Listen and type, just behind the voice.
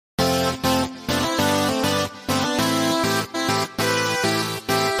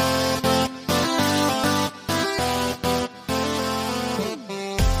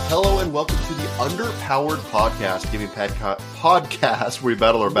and welcome to the Underpowered Podcast, gaming podcast where we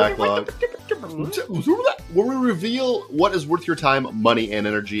battle our backlog, where we reveal what is worth your time, money, and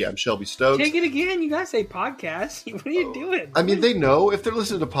energy. I'm Shelby Stokes. Take it again. You gotta say podcast. What are you doing? I mean, they know if they're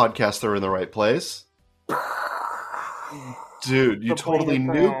listening to podcasts, they're in the right place. Dude, you totally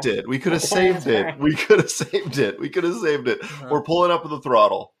nuked it. We could have saved it. We're pulling up with the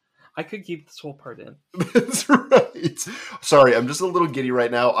throttle. I could keep this whole part in. That's right. Sorry, I'm just a little giddy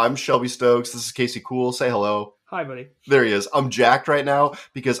right now. I'm Shelby Stokes. This is Casey Cool. Say hello. Hi, buddy. There he is. I'm jacked right now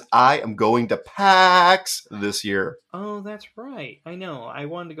because I am going to PAX this year. Oh, that's right. I know. I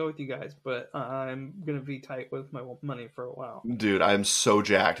wanted to go with you guys, but I'm going to be tight with my money for a while. Dude, I'm so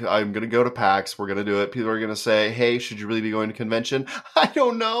jacked. I'm going to go to PAX. We're going to do it. People are going to say, hey, should you really be going to convention? I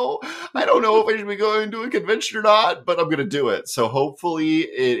don't know. I don't know if I should be going to a convention or not, but I'm going to do it. So hopefully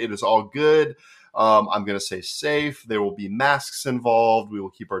it is all good. I'm going to stay safe. There will be masks involved. We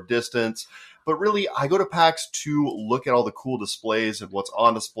will keep our distance. But really, I go to PAX to look at all the cool displays and what's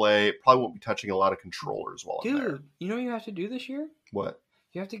on display. Probably won't be touching a lot of controllers while I'm there. Dude, you know what you have to do this year? What?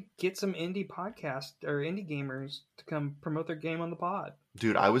 You have to get some indie podcast or indie gamers to come promote their game on the pod.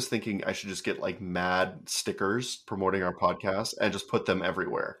 Dude, I was thinking I should just get like mad stickers promoting our podcast and just put them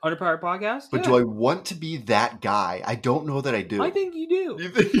everywhere. Underpowered podcast? But do I want to be that guy? I don't know that I do. I think you do. You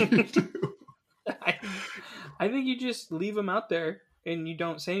think you do? I think you just leave them out there. And you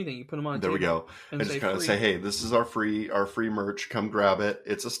don't say anything. You put them on a table. There we go. And just kind of say, hey, this is our free merch. Come grab it.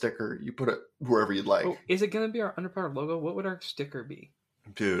 It's a sticker. You put it wherever you'd like. Oh, is it going to be our Underpowered logo? What would our sticker be?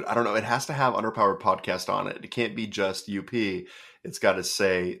 Dude, I don't know. It has to have Underpowered Podcast on it. It can't be just UP. It's got to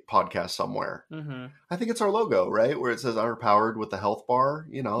say podcast somewhere. Mm-hmm. I think it's our logo, right? Where it says Underpowered with the health bar.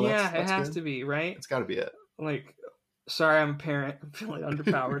 You know, yeah, it has to be, right? It's got to be it. Like, sorry, I'm a parent. I'm feeling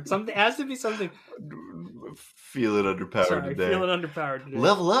underpowered. Something has to be something. Feeling underpowered today. Feeling underpowered today.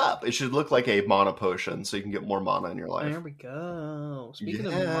 Level up. It should look like a mana potion, so you can get more mana in your life. There we go. Speaking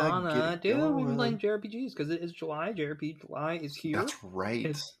of mana, dude, we've been playing JRPGs because it is July. JRPG July is here. That's right.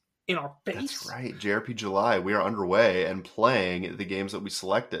 It's in our face. That's right. JRPG July. We are underway and playing the games that we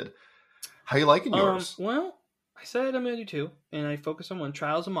selected. How you liking yours? Well, I said I'm going to do two, and I focus on one,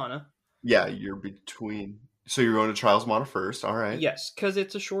 Trials of Mana. Yeah, you're between... So you're going to Trials of Mana first, all right? Yes, because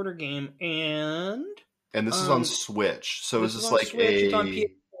it's a shorter game, and this is on Switch. So is this like Switch, it's on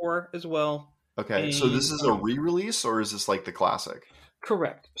PS4 as well. Okay, so this is a re-release, or is this like the classic?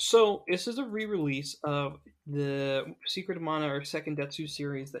 Correct. So this is a re-release of the Secret of Mana or Second Detsu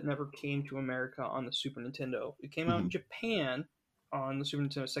series that never came to America on the Super Nintendo. It came out in Japan on the Super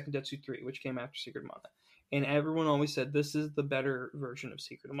Nintendo Second Detsu 3, which came after Secret of Mana. And everyone always said this is the better version of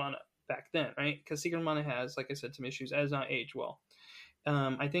Secret of Mana. Back then, right? Because Secret of Mana has, like I said, some issues. It has not aged well.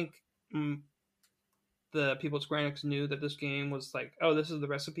 I think the people at Square Enix knew that this game was like, oh, this is the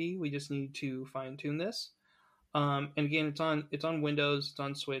recipe. We just need to fine tune this. And again, it's on Windows, it's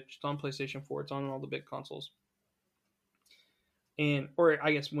on Switch, it's on PlayStation 4, it's on all the big consoles. Or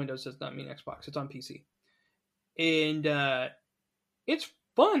I guess Windows does not mean Xbox. It's on PC, and it's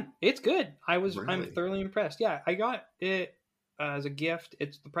fun. It's good. I'm thoroughly impressed. Yeah, I got it. As a gift,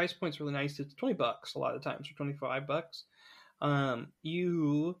 the price point's really nice. It's $20 a lot of the times, or $25.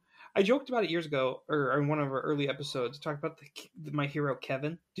 I joked about it years ago, or in one of our early episodes, talked about my hero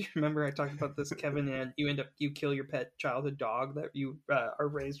Kevin. Do you remember I talked about this Kevin, and you kill your pet childhood dog that you are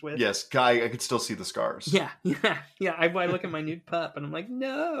raised with? Yes, I could still see the scars. Yeah. I look at my new pup, and I'm like,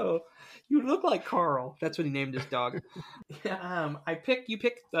 no, you look like Carl. That's what he named his dog. You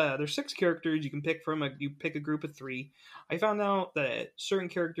pick. There's 6 characters you can pick from. You pick a group of 3. I found out that certain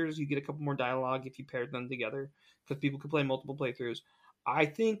characters you get a couple more dialogue if you paired them together, because people can play multiple playthroughs. I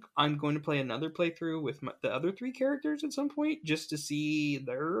think I'm going to play another playthrough with the other 3 characters at some point, just to see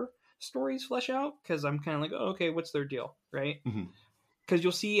their stories flesh out, because I'm kind of like, oh, okay, what's their deal, right? Because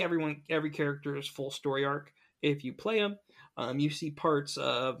you'll see every character's full story arc if you play them. You see parts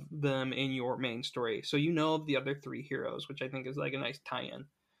of them in your main story, so you know the other 3 heroes, which I think is like a nice tie-in.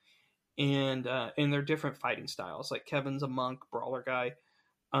 And they're different fighting styles. Like Kevin's a monk brawler guy.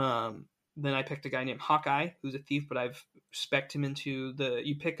 Then I picked a guy named Hawkeye, who's a thief, but I've spec'd him into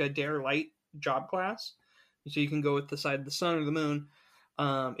you pick a Dare Light job class. So you can go with the side of the sun or the moon.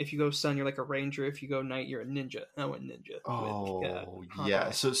 If you go sun, you're like a ranger. If you go night, you're a ninja. I went ninja. Oh,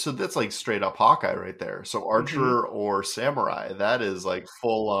 yeah. So that's like straight up Hawkeye right there. So archer or samurai, that is like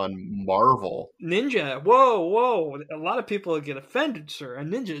full on Marvel. Ninja. Whoa. A lot of people get offended, sir. A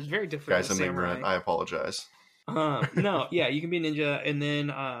ninja is very different. Guys, I'm ignorant. I apologize. No, yeah, you can be a ninja. And then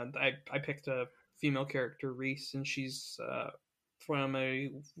I picked a female character, Reese, and she's from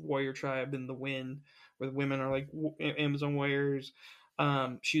a warrior tribe in the Wind, where the women are like Amazon warriors.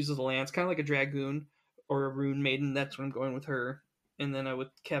 She uses a lance, kind of like a dragoon or a rune maiden. That's what I'm going with her. And then with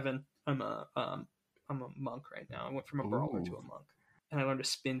Kevin, I'm a monk right now. I went from a brawler to Ooh, a monk, and I learned a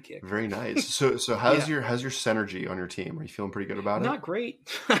spin kick. very nice. So Yeah, how's your synergy on your team? Are you feeling pretty good about it? not great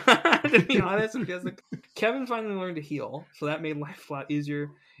to be honest, because like, Kevin finally learned to heal, so that made life a lot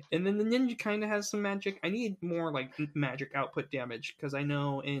easier. And then the ninja kind of has some magic. I need more like magic output damage because I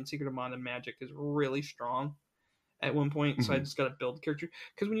know in Secret of Mana magic is really strong at one point, so I Mhm. just got to build the character.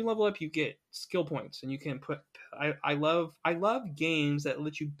 Because when you level up, you get skill points, and you can put. I love games that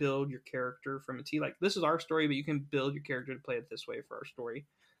let you build your character from a T. Like this is our story, but you can build your character to play it this way for our story.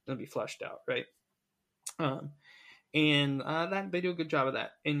 It'll be fleshed out, right? Um, and that they do a good job of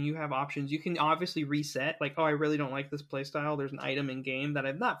that. And you have options. You can obviously reset. Like, oh, I really don't like this playstyle. There's an item in game that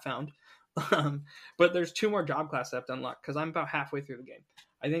I've not found, but there's 2 more job classes I have to unlock because I'm about halfway through the game.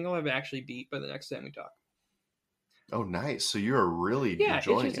 I think I'll have actually beat by the next time we talk. Oh, nice. So you're really Yeah, it's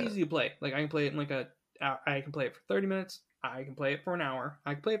enjoying just it. easy to play. Like I can play it in like I can play it for 30 minutes. I can play it for an hour.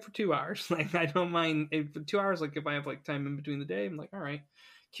 I can play it for 2 hours. Like I don't mind if for 2 hours. Like if I have like time in between the day, I'm like, all right,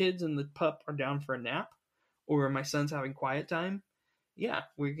 kids and the pup are down for a nap, or my son's having quiet time. Yeah,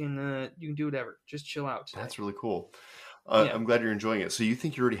 we can. You can do whatever. Just chill out today. That's really cool. Yeah, I'm glad you're enjoying it. So you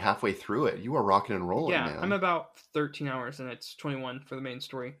think you're already halfway through it? You are rocking and rolling, yeah. I'm man. about 13 hours, and it's 21 for the main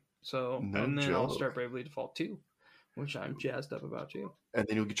story. So, No and then I'll start joke. Bravely Default 2, which I'm jazzed up about too. And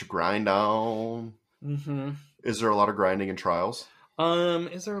then you'll get your grind on. Mm-hmm. Is there a lot of grinding and trials?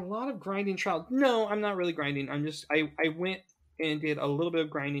 Is there a lot of grinding trials? No, I'm not really grinding. I went and did a little bit of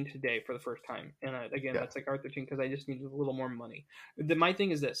grinding today for the first time, and again, Yeah. that's like R13 because I just needed a little more money. My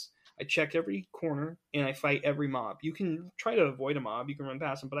thing is this: I check every corner and I fight every mob. You can try to avoid a mob, you can run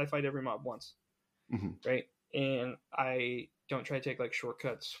past them, but I fight every mob once, Hmm. right? And I don't try to take like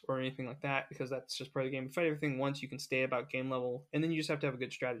shortcuts or anything like that because that's just part of the game. You fight everything once, you can stay about game level, and then you just have to have a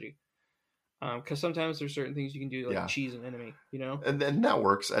good strategy. Because sometimes there's certain things you can do to like Yeah. cheese an enemy, you know? And then that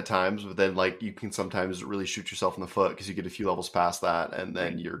works at times, but then like you can sometimes really shoot yourself in the foot because you get a few levels past that and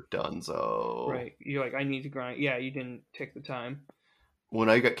then Right. you're done. So Right. You're like, I need to grind. Yeah, you didn't take the time. well,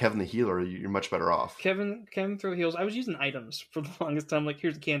 now you got Kevin the healer, you're much better off. Kevin throw heals. I was using items for the longest time. Like,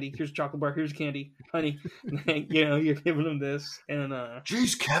 here's a candy, here's a chocolate bar, here's candy, honey. You're giving them this, and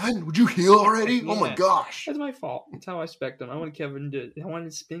Jeez, Kevin, would you heal already? Oh my yeah, gosh. that's my fault. That's how I spec them. I wanted Kevin to. I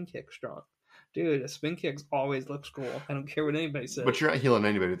wanted spin kick strong, dude. A spin kick always looks cool. I don't care what anybody says. But you're not healing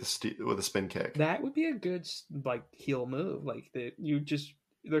anybody with a spin kick. That would be a good like heal move. Like that, you just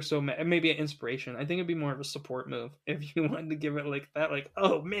they're so maybe an inspiration. I think it'd be more of a support move if you wanted to give it like that. Like,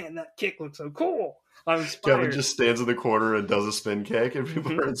 oh man, that kick looks so cool. I'm inspired. Kevin just stands in the corner and does a spin kick, and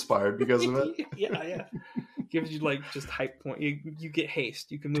people are inspired because of it. yeah. Gives you like just hype point. You get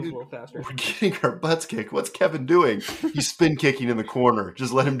haste. You can move Dude, a little faster. we're getting our butts kicked. What's Kevin doing? He's spin kicking in the corner.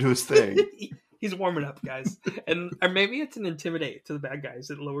 Just let him do his thing. He's warming up, guys, and or maybe it's an intimidate to the bad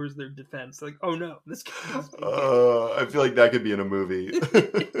guys. It lowers their defense. Like, oh no, this guy. I feel like that could be in a movie.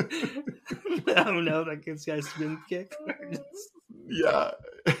 Oh no, that gives guys spin kick. Yeah.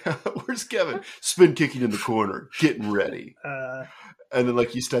 Where's Kevin? Spin kicking in the corner, getting ready. And then like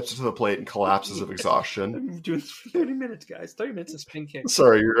he steps into the plate and collapses of exhaustion. I'm doing this for 30 minutes, guys. 30 minutes of spin kick.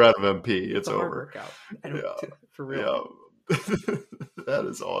 Sorry, you're out of MP. It's a hard over. workout. I don't, Yeah. For real. Yeah. That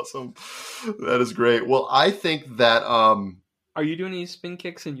is awesome. That is great. Well, I think that Are you doing any spin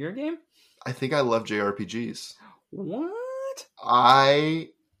kicks in your game? I think I love JRPGs. What? I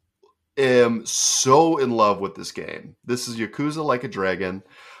am so in love with this game. This is Yakuza Like a Dragon.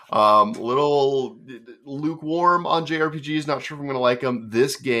 Little lukewarm on JRPGs. Not sure if I'm going to like them.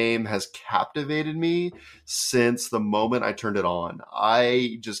 This game has captivated me since the moment I turned it on.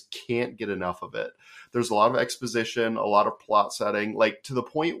 I just can't get enough of it. There's a lot of exposition, a lot of plot setting, like to the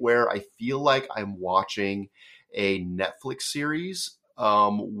point where I feel like I'm watching a Netflix series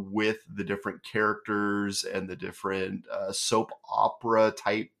with the different characters and the different soap opera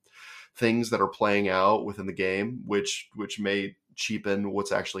type things that are playing out within the game, which may cheapen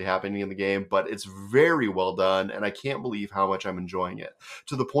what's actually happening in the game, but it's very well done, and I can't believe how much I'm enjoying it,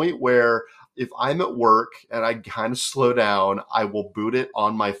 to the point where if I'm at work and I kind of slow down, I will boot it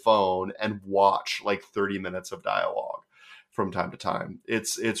on my phone and watch like 30 minutes of dialogue from time to time.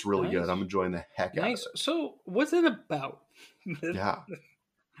 It's really Nice. good. I'm enjoying the heck out of Nice. it. So, what's it about? Yeah.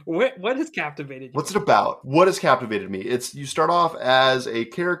 What has captivated you? What's it about? What has captivated me? It's you start off as a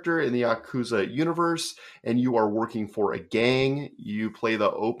character in the Yakuza universe, and you are working for a gang. You play the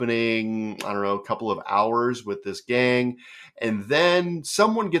opening, I don't know, couple of hours with this gang, and then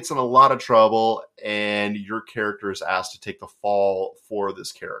someone gets in a lot of trouble, and your character is asked to take the fall for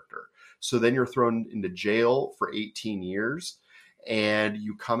this character. So then you're thrown into jail for 18 years. and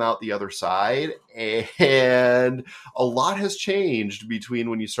you come out the other side, and a lot has changed between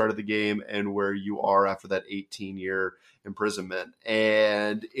when you started the game and where you are after that 18-year imprisonment.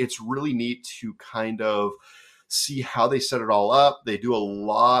 And it's really neat to kind of see how they set it all up. They do a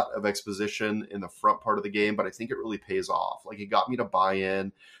lot of exposition in the front part of the game, but I think it really pays off. Like, it got me to buy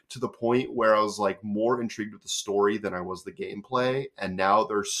in to the point where I was like more intrigued with the story than I was the gameplay. And now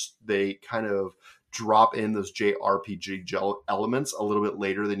they kind of drop in those JRPG elements a little bit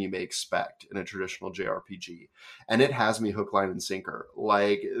later than you may expect in a traditional JRPG. And it has me hook, line, and sinker.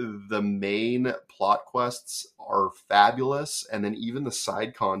 Like, the main plot quests are fabulous. And then even the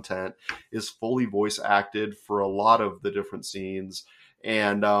side content is fully voice acted for a lot of the different scenes.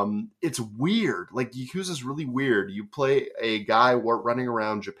 And it's weird. Like, Yakuza's really weird. You play a guy running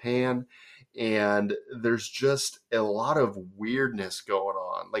around Japan, and there's just a lot of weirdness going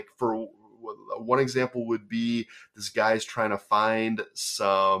on. Like, for one example would be this guy's trying to find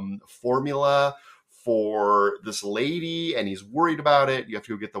some formula for this lady, and he's worried about it. You have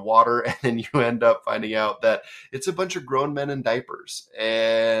to go get the water, and then you end up finding out that it's a bunch of grown men in diapers.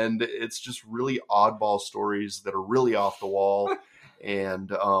 And it's just really oddball stories that are really off the wall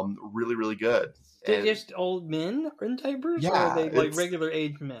and really, really good. They're just old men in diapers, or are they like regular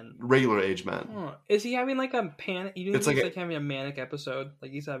age men? Regular age men. Oh, is he having like a panic? You think he's having a manic episode?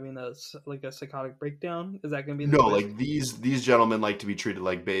 Like, he's having a psychotic breakdown? Is that going to be no? Like, these gentlemen like to be treated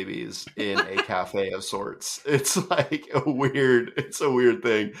like babies in a cafe of sorts. It's like it's a weird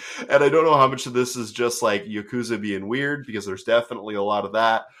thing, and I don't know how much of this is just like Yakuza being weird, because there's definitely a lot of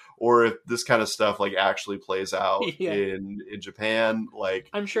that, or if this kind of stuff like actually plays out in Japan. Like,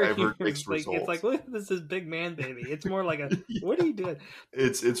 I'm sure I've heard mixed results. It's like, look, this is big man baby. It's more like a what are you doing?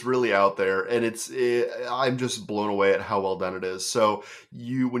 It's really out there, and I'm just blown away at how well done it is. So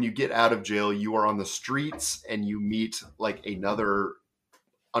when you get out of jail, you are on the streets and you meet like another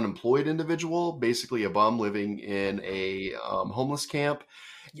unemployed individual, basically a bum living in a homeless camp.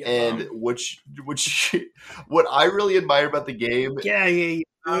 Yeah, and which what I really admire about the game, do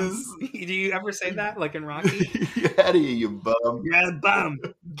you ever say that, like in Rocky? Get out of here, you bum! You're a bum.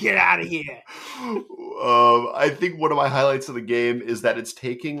 Get out of here. I think one of my highlights of the game is that it's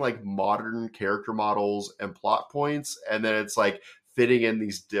taking like modern character models and plot points, and then it's like fitting in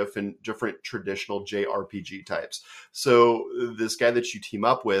these different traditional JRPG types. So this guy that you team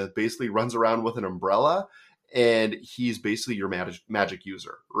up with basically runs around with an umbrella, and he's basically your magic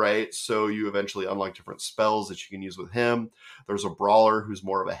user, right? So you eventually unlock different spells that you can use with him. There's a brawler who's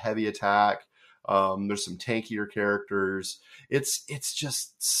more of a heavy attack. There's some tankier characters. It's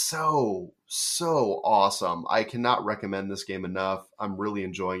just so awesome. I cannot recommend this game enough. I'm really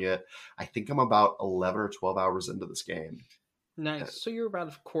enjoying it. I think I'm about 11 or 12 hours into this game. Nice. So you're about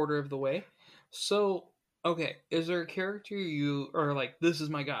a quarter of the way. So, okay, is there a character you are like, this is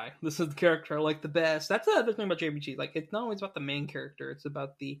my guy, this is the character I like the best? That's the other thing about JRPG. Like, it's not always about the main character, it's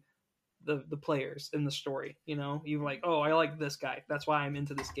about the players in the story. You know, you're like, oh, I like this guy, that's why I'm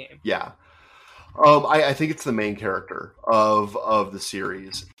into this game. Yeah. I think it's the main character of the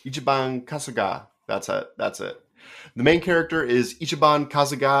series, Ichiban Kasuga. That's it. The main character is Ichiban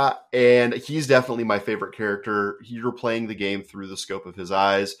Kasuga, and he's definitely my favorite character. You're playing the game through the scope of his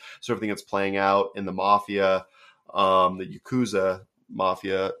eyes, so everything that's playing out in the Mafia, the Yakuza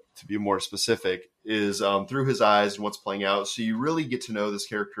Mafia, to be more specific, is through his eyes and what's playing out. So you really get to know this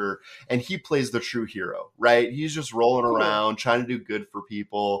character, and he plays the true hero, right? He's just rolling around, trying to do good for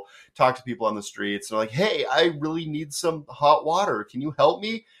people, talk to people on the streets, and like, hey, I really need some hot water. Can you help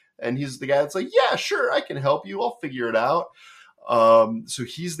me? And he's the guy that's like, yeah, sure, I can help you. I'll figure it out. So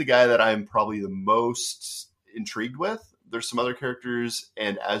he's the guy that I'm probably the most intrigued with. There's some other characters,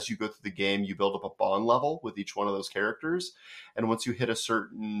 and as you go through the game, you build up a bond level with each one of those characters. And once you hit a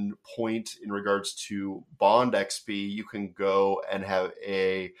certain point in regards to bond XP, you can go and have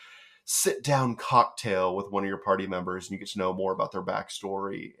a sit-down cocktail with one of your party members, and you get to know more about their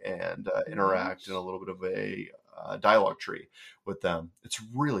backstory and interact in a little bit of a dialogue tree with them. It's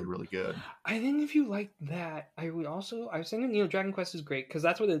really, really good. I think if you like that, I was thinking, Dragon Quest is great because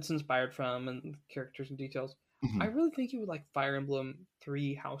that's what it's inspired from, and characters and details. Mm-hmm. I really think you would like Fire Emblem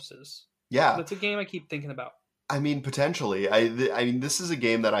Three Houses. Yeah, that's a game I keep thinking about. I mean, potentially. I mean, this is a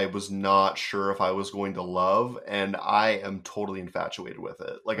game that I was not sure if I was going to love, and I am totally infatuated with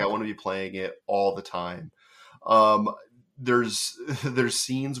it. Like, I want to be playing it all the time. There's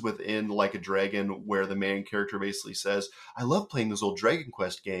scenes within Like a Dragon where the main character basically says, I love playing those old Dragon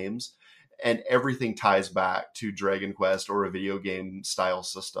Quest games. and everything ties back to Dragon Quest or a video game style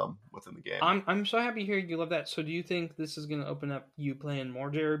system within the game. I'm so happy to hear you love that. So do you think this is going to open up you playing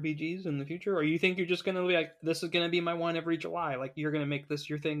more JRPGs in the future, or you think you're just going to be like, this is going to be my one every July, like you're going to make this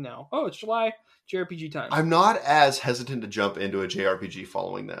your thing now? Oh, it's July, JRPG time. I'm not as hesitant to jump into a JRPG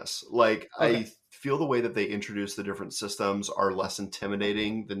following this. Like, okay. I feel the way that they introduce the different systems are less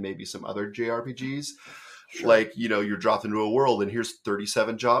intimidating than maybe some other JRPGs. Sure. Like, you're dropped into a world and here's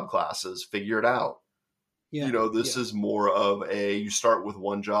 37 job classes, figure it out. Yeah. This is more of you start with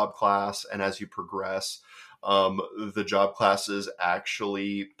one job class, and as you progress, the job classes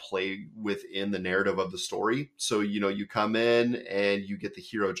actually play within the narrative of the story. So, you come in and you get the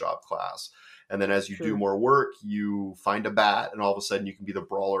hero job class. And then as you do more work, you find a bat, and all of a sudden you can be the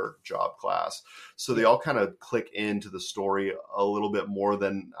brawler job class. So they all kind of click into the story a little bit more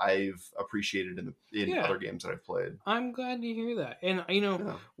than I've appreciated in other games that I've played. I'm glad to hear that. And,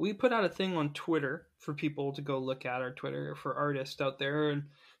 we put out a thing on Twitter for people to go look at our Twitter for artists out there. And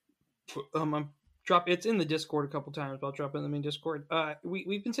it's in the Discord a couple times, but I'll drop it in the main Discord.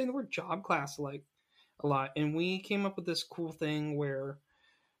 We've been saying the word job class like a lot. And we came up with this cool thing where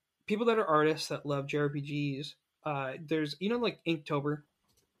people that are artists that love JRPGs, there's, like Inktober.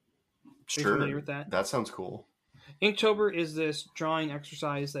 Sure. Are you familiar with that? That sounds cool. Inktober is this drawing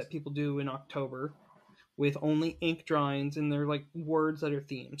exercise that people do in October with only ink drawings, and they're like words that are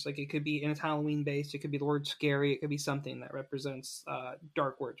themes. Like it could be, and it's Halloween based. It could be the word scary. It could be something that represents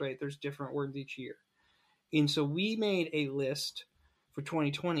dark words, right? There's different words each year. And so we made a list for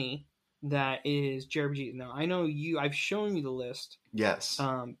 2020 that is JRPG. Now, I know I've shown you the list. Yes.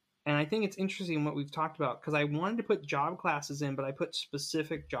 And I think it's interesting what we've talked about, because I wanted to put job classes in, but I put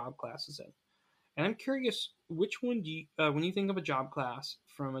specific job classes in. And I'm curious, which one do you, when you think of a job class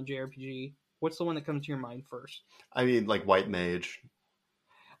from a JRPG, what's the one that comes to your mind first? I mean, like White Mage.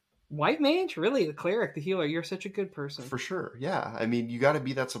 White Mage? Really? The cleric, the healer. You're such a good person. For sure. Yeah. I mean, you got to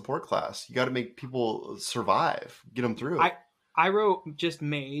be that support class. You got to make people survive, get them through. I wrote just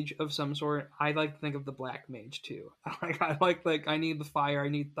mage of some sort. I like to think of the black mage too. I like I need the fire. I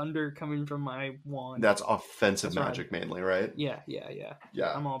need thunder coming from my wand. That's offensive magic mainly, right? Yeah.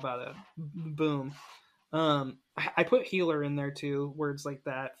 I'm all about it. Boom. I put healer in there too. Words like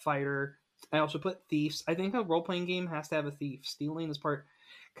that. Fighter. I also put thieves. I think a role playing game has to have a thief. Stealing is part,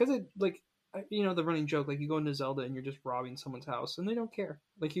 because it the running joke, like you go into Zelda and you're just robbing someone's house and they don't care.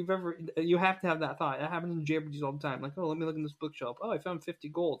 Like you have to have that thought. That happens in JRPGs all the time. Like, oh, let me look in this bookshelf. Oh, I found 50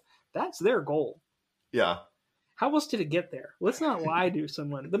 gold. That's their goal. Yeah. How else did it get there? Let's not lie to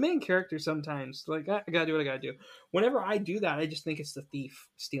someone. The main character sometimes, like, I gotta do what I gotta do. Whenever I do that, I just think it's the thief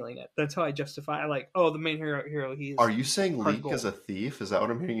stealing it. That's how I justify. The main hero. He's. Are you saying Link is a thief? Is that what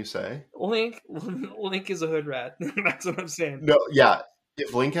I'm hearing you say? Link is a hood rat. That's what I'm saying. No, yeah.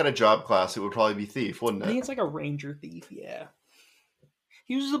 If Link had a job class, it would probably be thief, wouldn't it? I think it's like a ranger thief, yeah.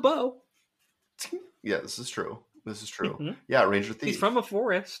 He uses a bow. Yeah, this is true. Mm-hmm. Yeah, ranger thief. He's from a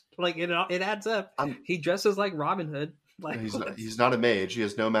forest. Like, it adds up. He dresses like Robin Hood. Like, he's not a mage. He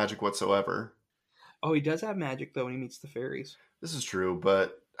has no magic whatsoever. Oh, he does have magic, though, when he meets the fairies. This is true,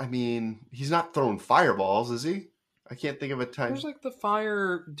 but, I mean, he's not throwing fireballs, is he? I can't think of a time. There's like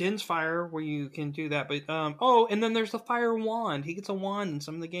the Din's fire, where you can do that. But and then there's the fire wand. He gets a wand in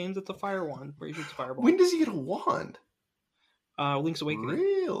some of the games. It's a fire wand where he shoots fireball. When does he get a wand? Link's Awakening.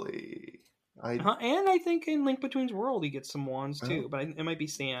 Really? And I think in Link Between Worlds he gets some wands too, but it might be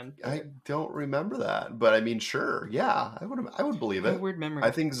sand. I don't remember that, but I mean, sure, yeah, I would believe it. Weird memory.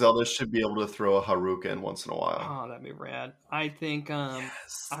 I think Zelda should be able to throw a Haruken once in a while. Oh, that'd be rad. I think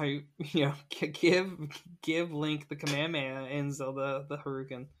yes. give Link the Kamehameha and Zelda the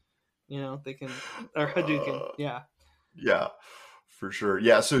Haruken. They can, or Hadouken. Yeah. For sure.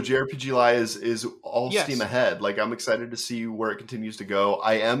 Yeah, so JRPG Live is all steam ahead. Like, I'm excited to see where it continues to go.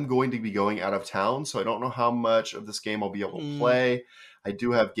 I am going to be going out of town, so I don't know how much of this game I'll be able to play. I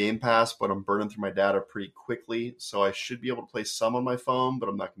do have Game Pass, but I'm burning through my data pretty quickly, so I should be able to play some on my phone, but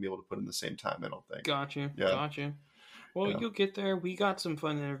I'm not going to be able to put in the same time, I don't think. Gotcha. Well, you'll get there. We got some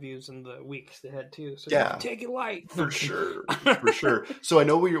fun interviews in the weeks ahead, too. So take it light. For sure. So I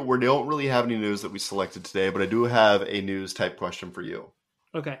know we don't really have any news that we selected today, but I do have a news type question for you.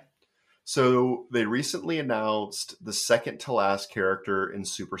 Okay. So they recently announced the second to last character in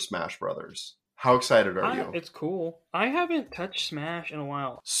Super Smash Brothers. How excited are you? It's cool. I haven't touched Smash in a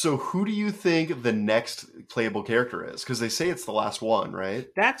while. So who do you think the next playable character is? Because they say it's the last one, right?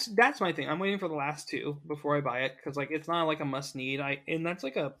 That's my thing. I'm waiting for the last two before I buy it, because like it's not like a must need. I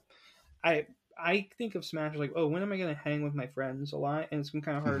think of Smash like, oh, when am I going to hang with my friends a lot? And it's been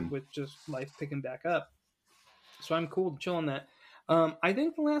kind of hard with just life picking back up. So I'm cool to chill on that. I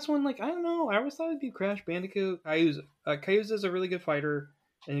think the last one, like, I don't know. I always thought it'd be Crash Bandicoot. Kaiusa is a really good fighter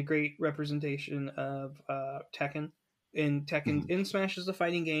and a great representation of Tekken. And Tekken in Smash is a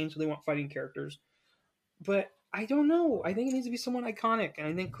fighting game, so they want fighting characters. But I don't know. I think it needs to be someone iconic, and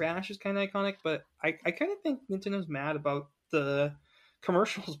I think Crash is kind of iconic. But I kind of think Nintendo's mad about the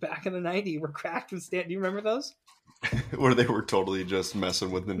commercials back in the '90s where Crash would stand. Do you remember those? Where they were totally just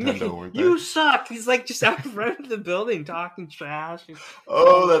messing with Nintendo, weren't they? You suck. He's like just out front of the building talking trash.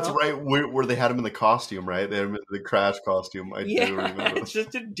 Oh, that's right. Where they had him in the costume, right? They had him in the Crash costume. I do remember. It's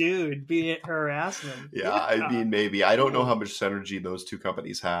just a dude being harassing him. Yeah, I mean, maybe. I don't know how much synergy those two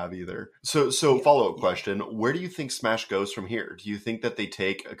companies have either. So follow-up question. Where do you think Smash goes from here? Do you think that they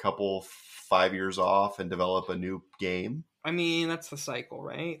take a couple 5 years off and develop a new game? I mean, that's the cycle,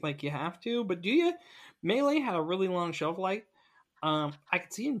 right? Like, you have to. But do you? Melee had a really long shelf life. I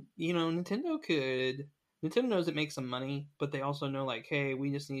could see, Nintendo knows it makes some money, but they also know, like, hey,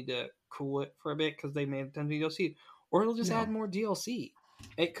 we just need to cool it for a bit because they made a ton of DLC, or it'll just add more DLC.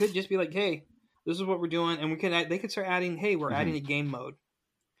 It could just be like, hey, this is what we're doing, and they could start adding, hey, we're adding a game mode.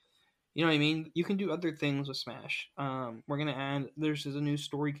 You know what I mean? You can do other things with Smash. We're going to add, there's a new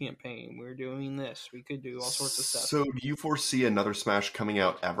story campaign. We're doing this. We could do all sorts of stuff. So do you foresee another Smash coming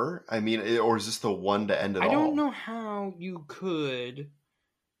out ever? I mean, or is this the one to end it all? I don't know how you could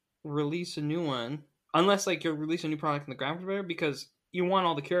release a new one, unless, like, you're releasing a new product in the graphics better, because you want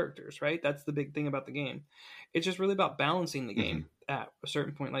all the characters, right? That's the big thing about the game. It's just really about balancing the game at a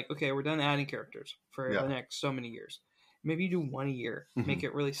certain point. Like, okay, we're done adding characters for the next so many years. Maybe you do one a year, make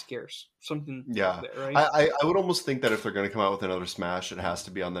it really scarce. Something like that, right? I would almost think that if they're going to come out with another Smash, it has to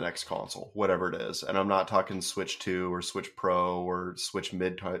be on the next console, whatever it is. And I'm not talking Switch 2 or Switch Pro or Switch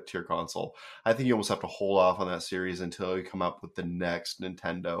mid-tier console. I think you almost have to hold off on that series until you come up with the next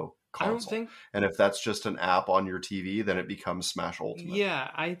Nintendo console. I don't think... And if that's just an app on your TV, then it becomes Smash Ultimate. Yeah,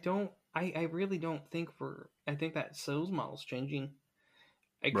 I really don't think I think that sales model's changing.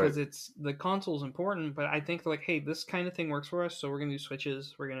 Because it's the console's important, but I think like, hey, this kind of thing works for us, so we're gonna do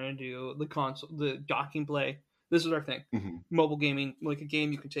Switches. We're gonna do the console, the docking play. This is our thing. Mobile gaming, like a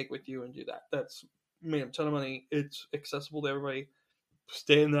game you can take with you and do that. That's made a ton of money. It's accessible to everybody.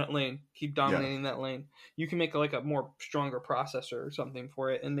 Stay in that lane. Keep dominating that lane. You can make like a more stronger processor or something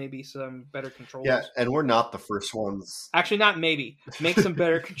for it, and maybe some better controllers. Yeah, and we're not the first ones. Actually, not maybe. Make some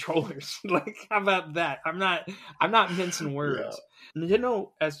better controllers. Like, how about that? I'm not mincing words. Yeah.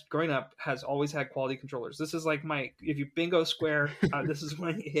 Nintendo, as growing up, has always had quality controllers. This is like if you bingo square, this is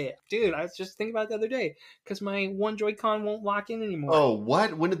when you hit. Dude, I was just thinking about it the other day because my one Joy-Con won't lock in anymore. Oh,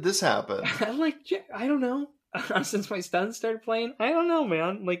 what? When did this happen? I'm like, I don't know. Since my son started playing, I don't know,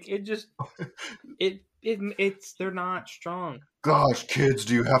 man. Like, it just, they're not strong. Gosh, kids,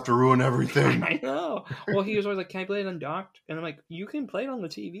 do you have to ruin everything? I know. Well, he was always like, can I play it undocked? And I'm like, you can play it on the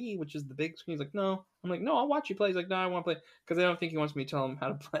TV, which is the big screen. He's like, no. I'm like, no, I'll watch you play. He's like, no, I want to play. Because I don't think he wants me to tell him how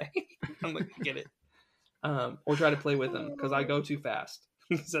to play. I'm like, I get it. Or try to play with him, because I go too fast.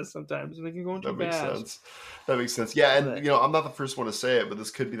 He says sometimes, like, you're going too fast. That makes sense. Yeah, and I'm not the first one to say it, but this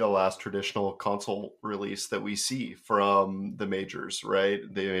could be the last traditional console release that we see from the majors, right?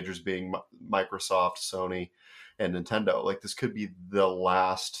 The majors being Microsoft, Sony, and Nintendo. Like, this could be the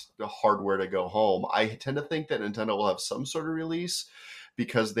last hardware to go home. I tend to think that Nintendo will have some sort of release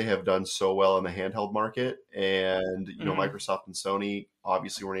because they have done so well in the handheld market, and Microsoft and Sony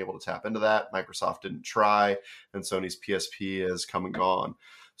obviously weren't able to tap into that. Microsoft didn't try, and Sony's PSP has come and gone.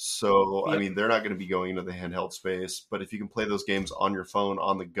 So, I mean, they're not going to be going into the handheld space, but if you can play those games on your phone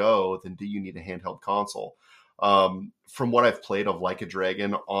on the go, then do you need a handheld console? From what I've played of Like a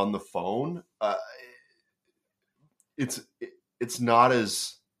Dragon on the phone, it's not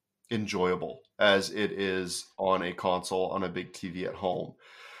as enjoyable as it is on a console on a big TV at home.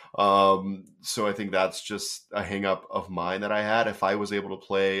 So I think that's just a hang up of mine that I had. If I was able to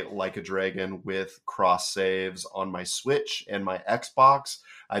play Like a Dragon with cross saves on my Switch and my Xbox,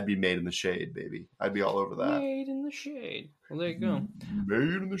 I'd be made in the shade, baby. I'd be all over that. Made in the shade. Well, there you go.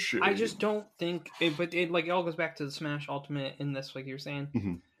 Made in the shade. I just don't think it all goes back to the Smash Ultimate in this, like you were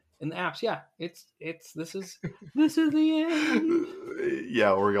saying. In the apps, this is the end.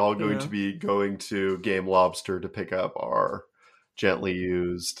 Yeah, we're all going to be going to Game Lobster to pick up our gently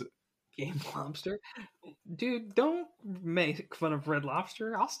used Game Lobster. Dude, don't make fun of Red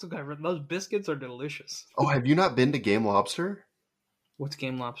Lobster. I'll still got those biscuits are delicious. Oh, have you not been to Game Lobster? What's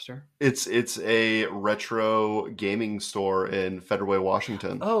Game Lobster? It's a retro gaming store in Federal Way,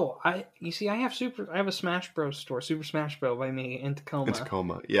 Washington. Oh, I have a Smash Bros store, Super Smash Bros by me in Tacoma. In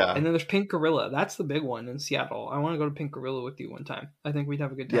Tacoma, yeah. And then there's Pink Gorilla. That's the big one in Seattle. I want to go to Pink Gorilla with you one time. I think we'd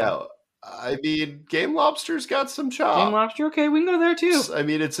have a good time. Yeah. I mean, Game Lobster's got some Game chop. Lobster, okay, we can go there too. I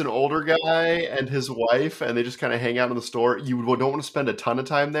mean, it's an older guy and his wife, and they just kind of hang out in the store. You don't want to spend a ton of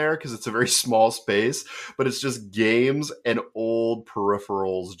time there because it's a very small space, but it's just games and old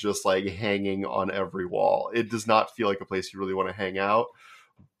peripherals just like hanging on every wall. It does not feel like a place you really want to hang out,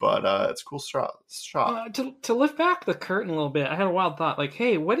 but it's a cool shop. To lift back the curtain a little bit, I had a wild thought. Like,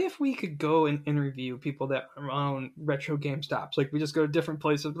 hey, what if we could go and interview people that own retro game stops? Like, we just go to different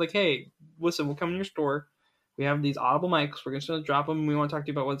places. Like, hey, listen, we'll come in your store. We have these audible mics. We're just going to drop them. And we want to talk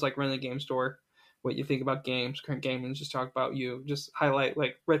to you about what it's like running a game store, what you think about games, current gaming. Just talk about you. Just highlight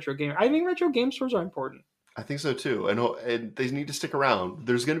like retro game. I think retro game stores are important. I think so too. And they need to stick around.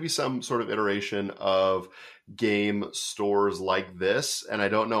 There's going to be some sort of iteration of game stores like this, and I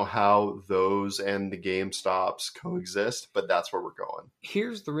don't know how those and the Game Stops coexist, but that's where we're going.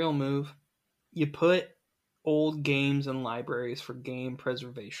 Here's the real move. You put old games in libraries for game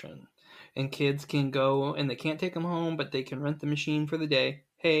preservation, and kids can go and they can't take them home, but they can rent the machine for the day.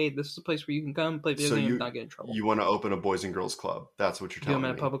 Hey, this is a place where you can come play video games and not get in trouble. You want to open a Boys and Girls Club. That's what you're telling me. Do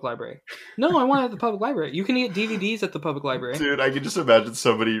them at a public library. No, I want it at the public library. You can get DVDs at the public library. Dude, I can just imagine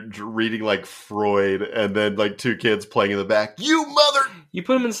somebody reading like Freud and then like two kids playing in the back. You mother! You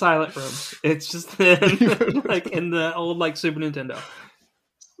put them in silent rooms. It's just like in the old like Super Nintendo.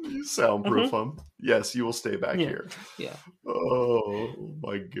 You soundproof them. Yes, you will stay back here. Yeah. Oh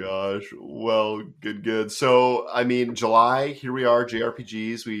my gosh. Well, good. So, I mean, July, here we are,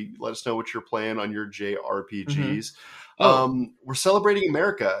 JRPGs. Let us know what you're playing on your JRPGs. We're celebrating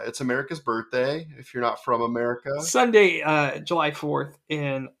America. It's America's birthday, if you're not from America. Sunday, July 4th,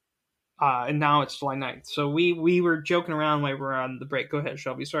 and now it's July 9th. So we were joking around while we were on the break. Go ahead,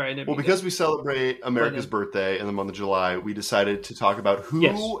 Shelby. Sorry, I didn't. Well, because we celebrate America's birthday in the month of July, we decided to talk about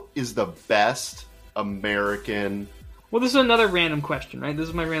who is the best American. Well, this is another random question, right? This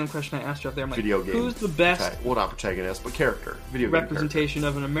is my random question I asked you up there. I'm like, video game. Who's the best? Well, not protagonist, but character. Video game representation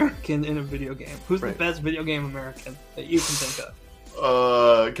of an American in a video game. Who's the best video game American that you can think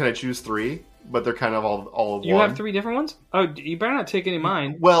of? Can I choose 3? But they're kind of all of one. You have 3 different ones? Oh, you better not take any of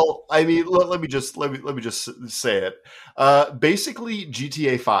mine. Well, I mean, let me just say it. Basically,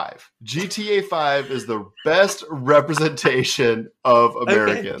 GTA 5. GTA 5 is the best representation of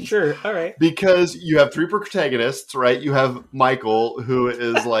Americans. Okay, sure, all right. Because you have 3 protagonists, right? You have Michael, who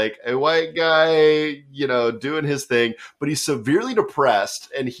is like a white guy, doing his thing, but he's severely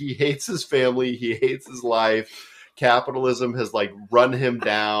depressed and he hates his family, he hates his life. Capitalism has like run him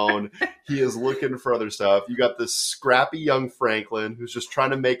down. He is looking for other stuff. You got this scrappy young Franklin who's just trying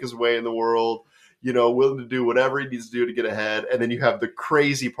to make his way in the world, willing to do whatever he needs to do to get ahead. And then you have the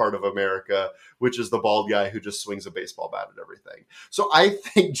crazy part of America, which is the bald guy who just swings a baseball bat at everything. So I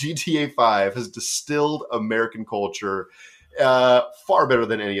think GTA 5 has distilled American culture far better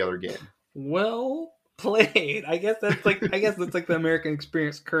than any other game. Well played. I guess that's like the American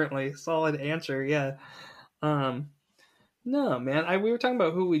experience currently. Solid answer, yeah. No, man. We were talking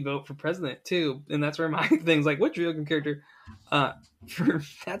about who we vote for president too, and that's where my thing's like, what video game character?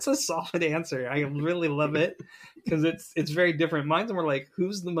 That's a solid answer. I really love it because it's very different. Mine's more like,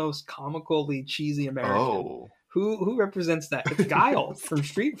 who's the most comically cheesy American? Oh. Who represents that? It's Guile from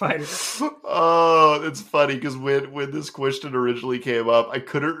Street Fighter. Oh, it's funny because when this question originally came up, I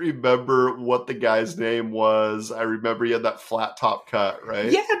couldn't remember what the guy's name was. I remember he had that flat top cut, right?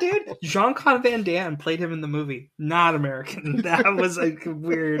 Yeah, dude. Jean-Claude Van Damme played him in the movie. Not American. That was a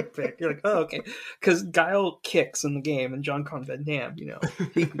weird pick. You're like, oh, okay. Because Guile kicks in the game, and Jean-Claude Van Damme,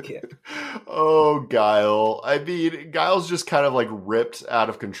 he can kick. Oh, Guile. I mean, Guile's just kind of like ripped out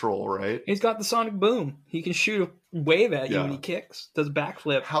of control, right? He's got the sonic boom. He can shoot a wave at you when he kicks. Does a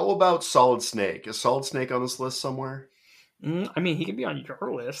backflip. How about Solid Snake? Is Solid Snake on this list somewhere? I mean, he can be on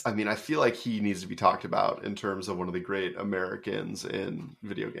your list. I mean, I feel like he needs to be talked about in terms of one of the great Americans in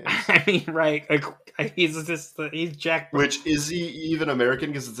video games. I mean, right. He's Jack. Which, is he even American?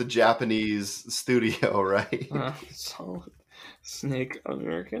 Because it's a Japanese studio, right? Solid Snake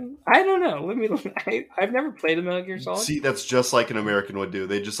American? I don't know. I've never played a Metal Gear Solid. See, that's just like an American would do.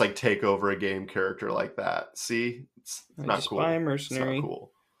 They just like take over a game character like that. See? It's not cool. Spy mercenary. It's not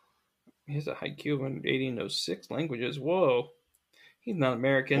cool. He has a high IQ of 180 and knows 6 languages. Whoa. He's not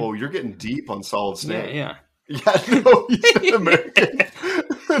American. Whoa, you're getting deep on Solid Snake. Yeah. Yeah, no, he's not American.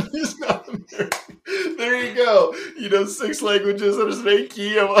 He's not American. There you go. 6 languages and an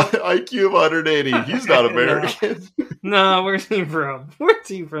IQ of 180. He's not American. No, where's he from?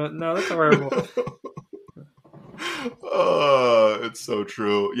 No, that's horrible. It's so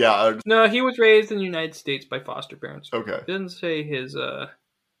true. Yeah. No, he was raised in the United States by foster parents. Okay. It doesn't say his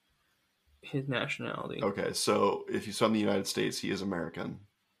nationality. Okay, so if he's from the United States, he is American.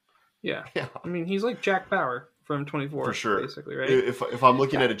 Yeah. Yeah. I mean, he's like Jack Bauer from 24, For sure. basically, right? If I'm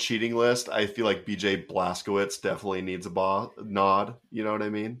looking at a cheating list, I feel like BJ Blazkowicz definitely needs a nod. You know what I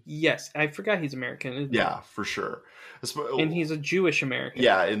mean? Yes, I forgot he's American, isn't he? Yeah, for sure. And he's a Jewish American.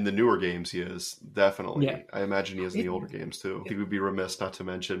 Yeah, in the newer games he is, definitely. Yeah. I imagine he is in the older games too. I think we'd be remiss not to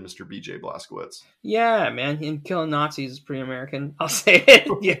mention Mr. BJ Blazkowicz. Yeah, man, him killing Nazis is pretty American. I'll say it.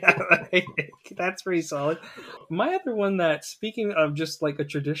 Yeah, that's pretty solid. My other one that, speaking of just like a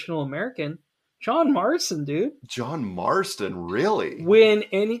traditional American, John Marston, dude. John Marston, really? When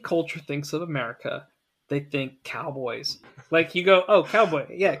any culture thinks of America, they think cowboys. Like you go, oh, cowboy,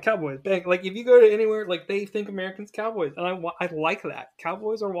 yeah, cowboys. Bang. Like if you go to anywhere, like they think Americans cowboys, and I like that.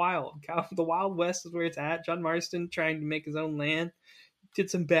 Cowboys are wild. The Wild West is where it's at. John Marston trying to make his own land, did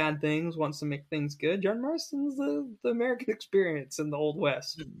some bad things, wants to make things good. John Marston's the American experience in the Old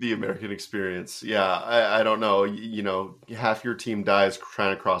West. The American experience, yeah. I don't know. You know, half your team dies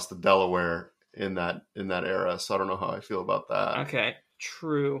trying to cross the Delaware in that era, so I don't know how I feel about that. Okay,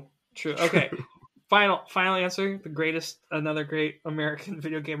 true. Okay. Final answer. Another great American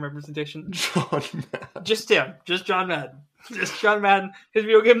video game representation. John Madden. Just him. Just John Madden. Just John Madden. His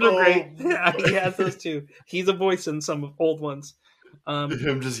video games are great. Yeah, he has those too. He's a voice in some old ones.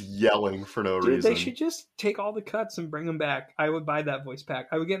 Him just yelling for no dude, reason. They should just take all the cuts and bring them back. I would buy that voice pack.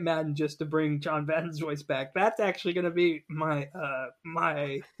 I would get Madden just to bring John Madden's voice back. That's actually going to be my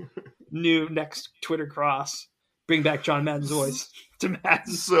new next Twitter cross. Bring back John Madden's voice to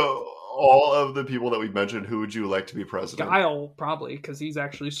Madden. So all of the people that we mentioned, who would you like to be president? Guile, probably, because he's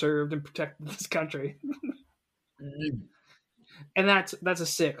actually served and protected this country. And that's a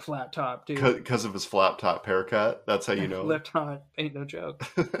sick flat top, dude. Because of his flat top haircut. That's how you know. Left Hunt ain't no joke.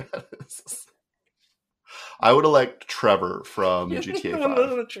 I would elect Trevor from GTA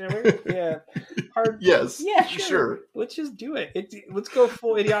 5. Trevor? Yeah. Yes. Yeah, sure. Let's just do it. Let's go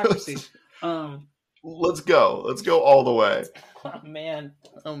full idiocracy. Let's go all the way.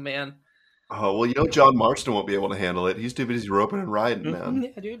 Oh man. Oh well, you know John Marston won't be able to handle it. He's too busy roping and riding, man.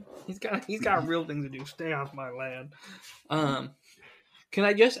 Yeah, dude. He's got real things to do. Stay off my land. Can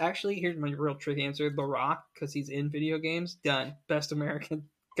I just actually, here's my real trick answer. The Rock, because he's in video games. Done. Best American.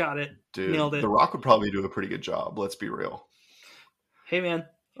 Got it. Dude, nailed it. The Rock would probably do a pretty good job. Let's be real. Hey man,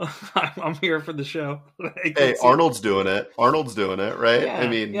 I'm here for the show. Hey, Arnold's doing it, right? Yeah, I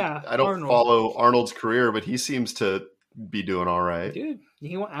mean, yeah, I don't follow Arnold's career, but he seems to be doing all right. Dude,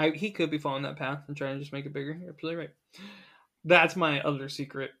 he could be following that path and trying to just make it bigger. You're absolutely right. That's my other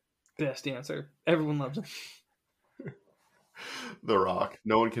secret best answer. Everyone loves him. The Rock.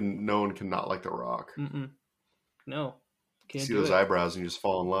 No one can not like The Rock. No. Can't see those eyebrows and you just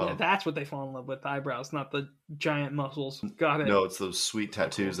fall in love. Yeah, that's what they fall in love with, the eyebrows, not the giant muscles. Got it. No, it's those sweet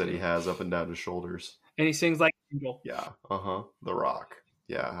tattoos that he has up and down his shoulders. And he sings like Angel. Yeah, The Rock.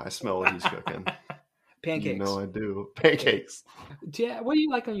 Yeah, I smell what he's cooking. Pancakes. You know I do. Pancakes. Yeah, what do you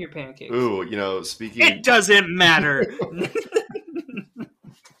like on your pancakes? Ooh, speaking... It doesn't matter!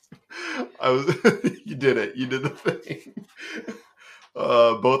 You did it. You did the thing.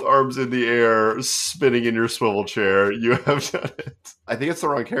 Both arms in the air, spinning in your swivel chair. You have done it. I think it's the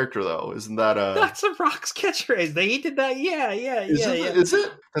wrong character, though. Isn't that That's a Rock's catchphrase. He did that. Yeah. Is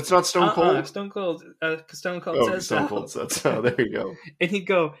it? That's not Stone Cold? Stone Cold. Stone Cold says Stone Cold says so. There you go. And he'd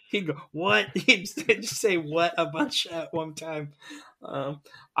go, what? He'd just say what a bunch at one time.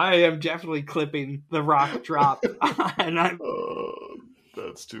 I am definitely clipping the Rock drop. And I'm...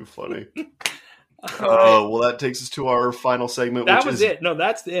 that's too funny. Well, that takes us to our final segment. That was it. No,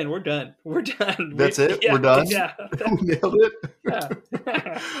 that's the end. We're done. That's it? Yeah, we're done? Yeah. We nailed it?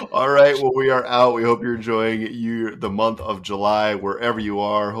 Yeah. All right. Well, we are out. We hope you're enjoying the month of July, wherever you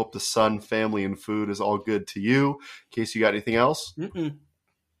are. Hope the sun, family, and food is all good to you. In case you got anything else?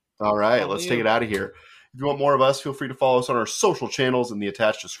 All right. Let's take it out of here. If you want more of us, feel free to follow us on our social channels in the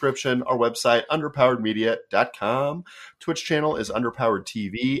attached description. Our website, underpoweredmedia.com. Twitch channel is Underpowered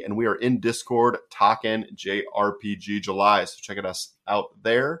TV, and we are in Discord talking JRPG July. So check us out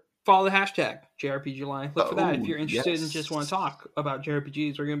there. Follow the hashtag JRPG July. Look for that if you're interested and just want to talk about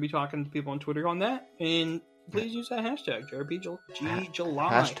JRPGs. We're going to be talking to people on Twitter on that, and please use that hashtag JRPG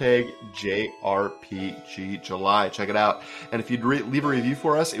July. Hashtag JRPG July. Check it out. And if you'd leave a review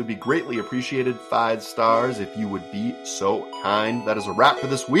for us, it would be greatly appreciated. 5 stars if you would be so kind. That is a wrap for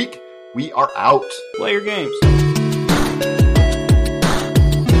this week. We are out. Play your games.